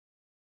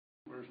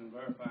numbers and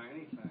verify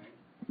anything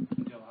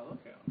until I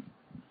look at them.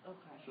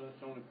 Okay. So that's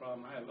the only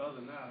problem I have.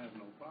 Other than that, I have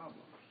no problems.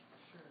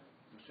 Sure.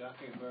 See, I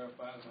can't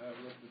verify if I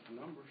haven't looked at the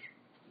numbers.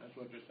 That's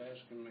what it's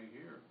asking me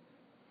here.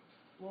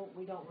 Well,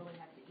 we don't really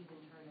have to even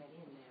turn that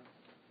in now.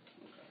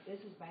 Okay. This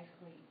is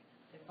basically,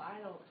 if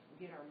I don't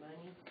get our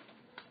money,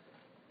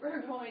 we're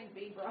going to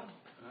be broke.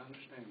 I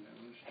understand that.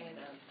 And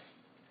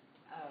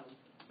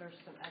there's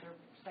some other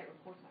state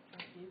reports I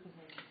can't do because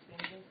they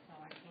suspended, so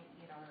I can't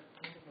get our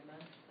end of the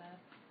month stuff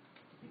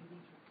to do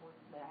these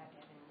reports that I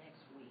have in next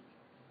week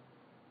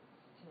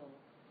till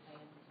they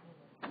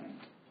suspend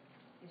it.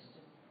 It's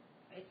just,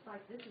 it's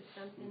like this is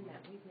something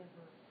that we've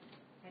never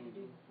had to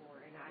do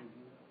before, and I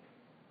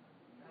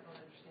don't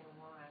understand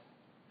why.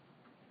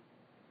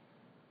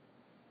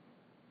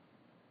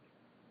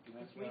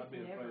 That's why I'd be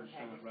afraid to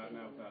sign it right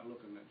now without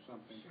looking at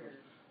something.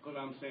 Because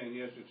I'm saying,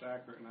 yes, it's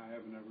accurate, and I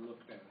haven't ever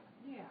looked at it.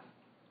 Yeah.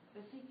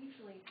 But see,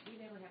 usually, we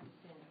never have to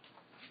send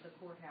the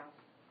courthouse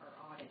our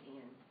audit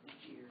in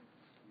each year.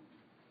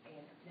 And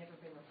I've never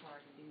been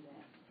required to do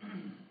that.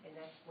 And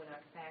that's when I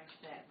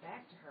faxed that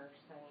back to her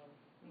saying,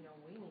 you know,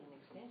 we need an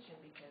extension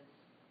because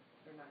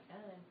they're not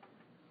done.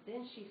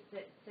 Then she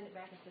sent it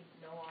back and said,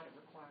 no audit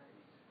required.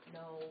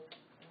 No.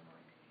 And I'm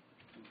like,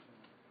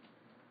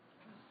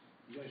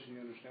 Yes, you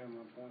understand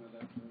my point of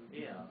that, too?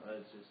 Yeah,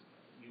 it's just,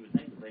 you would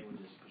think that they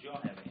would just, because y'all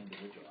have an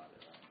individual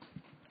audit, right?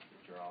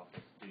 That your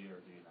office do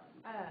or do not?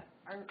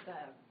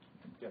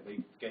 Yeah,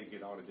 they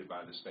get audited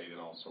by the state and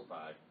also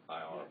by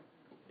our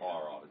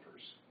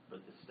auditors.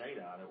 But the state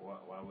audit,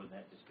 why wouldn't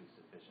that just be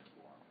sufficient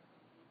for them?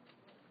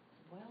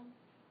 well,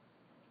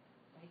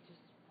 they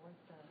just want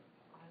the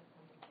audit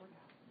from the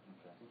courthouse.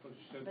 Okay. Because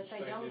you said But the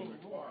they state don't didn't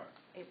anymore. require.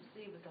 It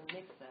was a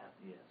mix-up.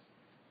 Yes.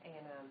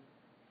 And,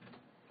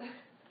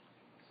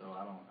 So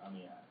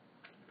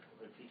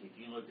if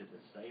you looked at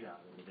the state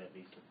audit, would that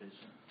be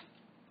sufficient?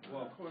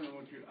 Well, according to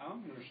what I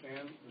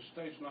understand, the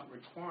state's not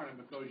requiring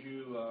it because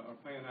you are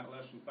paying out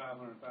less than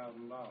 $500,000,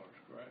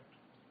 correct?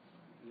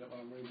 Is that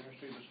what I'm reading there?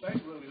 See, the state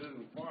really doesn't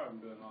require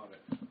them to do an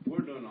audit.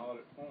 We're doing an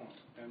audit for them,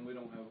 and we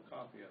don't have a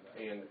copy of that.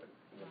 And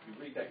if you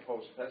read that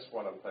close, that's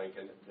what I'm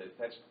thinking.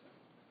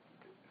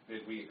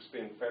 Did we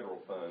expend federal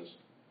funds,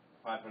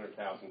 $500,000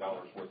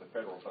 worth of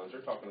federal funds?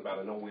 They're talking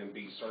about an OMB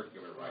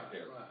circular right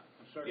there. Right.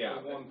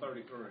 Circular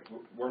 133.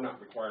 We're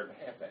not required to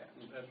have that.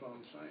 That's what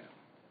I'm saying.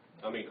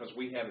 I mean, because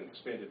we haven't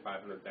expended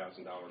 $500,000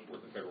 worth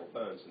of federal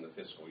funds in the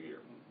fiscal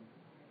year.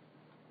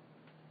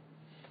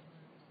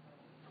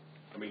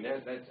 I mean,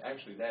 that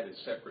is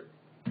separate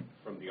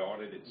from the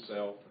audit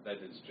itself.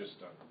 That is just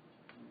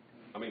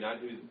I mean, I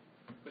do,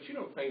 but you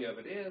know, the thing of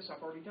it is,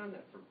 I've already done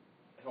that for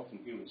Health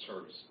and Human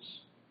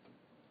Services.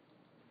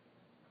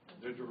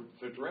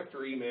 The director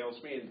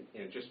emails me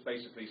and just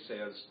basically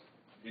says,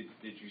 did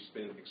you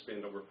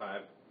expend over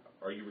 $5?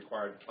 Are you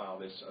required to file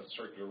this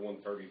circular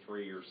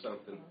 133 or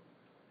something?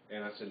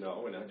 And I said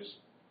no, and I just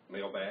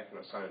mail back and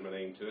I sign my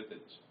name to it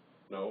that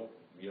no,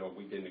 you know,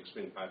 we didn't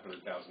expend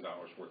 $500,000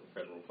 worth of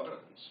federal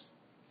funds.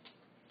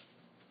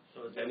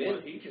 So and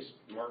then he just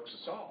marks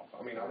us off.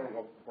 I mean, I don't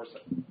know, of course.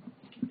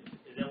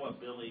 Is that what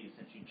Billy,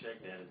 since you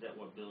checked that, is that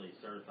what Billy is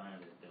certifying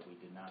that we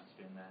did not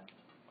spend that?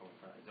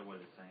 Is that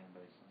what it's saying,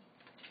 basically?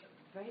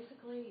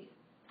 basically,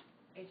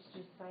 it's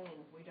just saying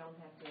we don't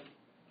have to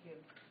give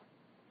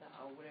the,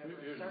 whatever,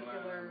 Here's the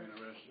line circular. I'm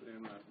interested in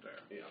right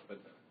there. Yeah,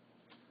 but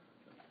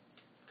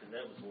Because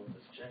that was what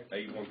was checked.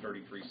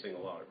 A133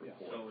 single audit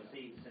report. So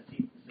is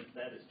since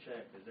that is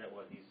checked, is that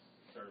what he's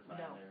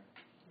certifying No, there?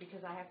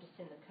 because I have to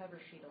send the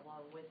cover sheet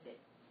along with it.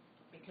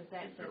 Because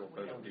that says federal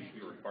we don't funds, have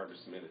you're to. required to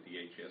submit at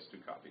DHS 2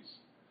 copies.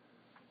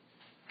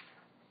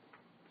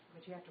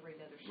 But you have to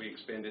read the other sheet. We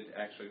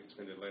actually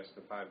expended less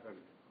than 500.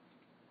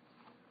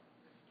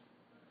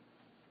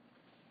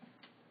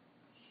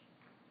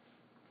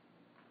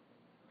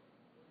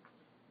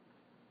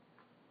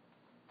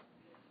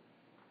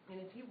 And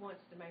if he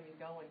wants to maybe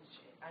go and,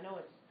 I know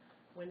it's,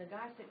 when the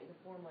guy sent me the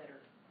form letter,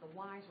 the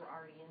Ys were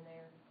already in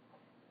there.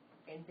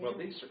 And then. Well,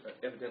 these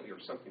evidently are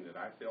something that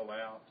I filled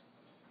out.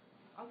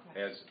 Okay.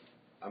 As,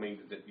 I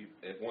mean, that you,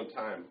 at one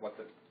time,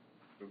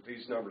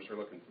 these numbers are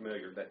looking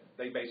familiar, that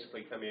they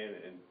basically come in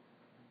and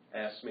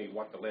ask me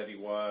what the levy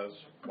was,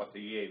 what the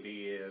EAV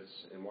is,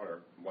 and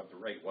what the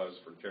rate was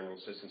for general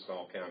assistance in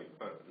all county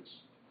funds.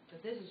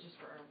 But this is just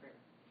for unfair.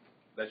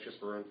 That's just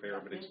for unfair,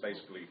 but it's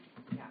basically,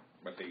 Yeah.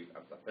 but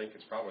I think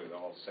it's probably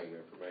all the same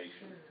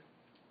information. Sure.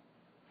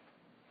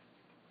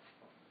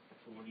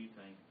 So what do you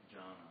think,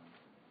 John?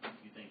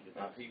 You think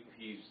that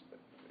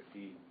If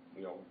he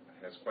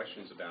has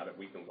questions about it,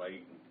 we can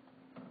wait.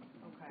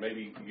 Okay.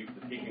 Maybe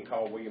he can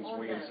call Williams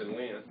and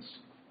Lentz.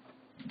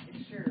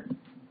 Sure.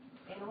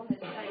 And on this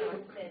thing, I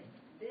said,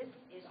 this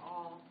is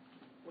all,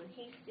 when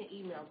he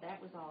emailed,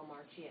 that was all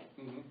marked yes.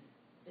 Mm-hmm.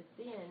 But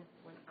then,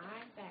 when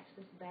I faxed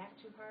this back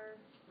to her,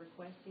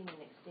 requesting an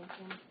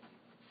extension,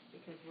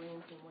 because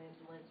Williams and Lentz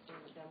were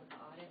done with the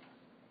audit.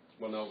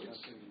 Well, no, it's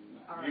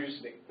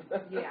usually.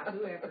 Yeah,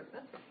 whoever.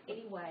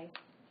 Anyway,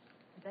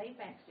 they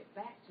faxed it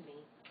back to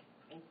me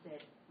and said,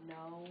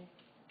 no,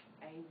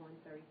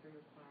 A133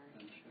 required.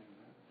 I understand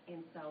that.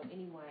 And so,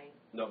 anyway,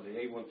 No, the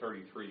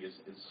A-133 is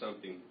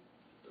something,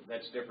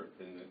 that's different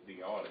than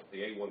the audit.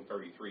 The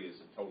A-133 is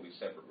a totally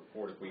separate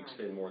report if we Right.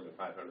 expend more than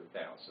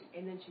 500,000.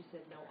 and then she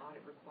said no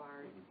audit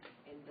required,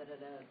 and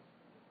da-da-da,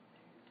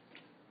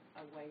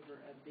 a waiver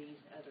of these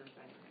other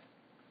things.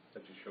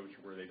 That just shows you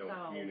where they don't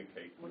So,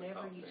 communicate. in the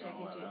whenever top you there. check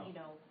Oh, I into, know. you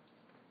know,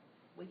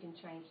 we can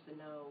change the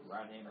no's.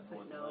 Right hand or and put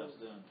what the no's, left's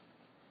doing.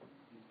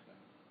 Okay.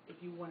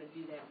 if you want to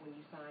do that when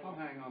you sign I'll it.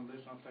 hang on to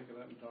this, I'll take it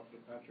up and talk to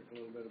Patrick a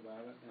little bit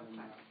about it,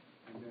 Okay.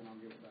 and then I'll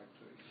get it back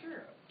to you.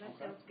 Sure, that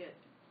Okay. sounds good.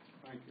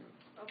 Thank you.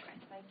 Okay,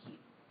 thank you.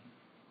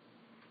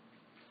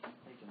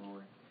 Thank you,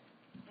 Lori.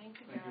 Thank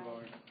you, guys. Thank you,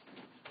 Laurie.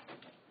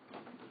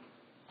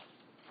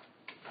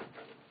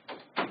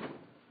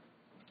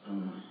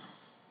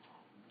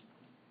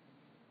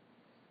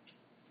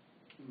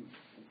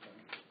 Okay.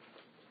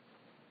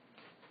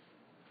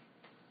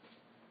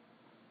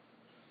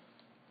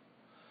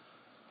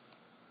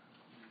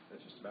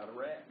 That's just about a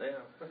wrap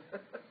now.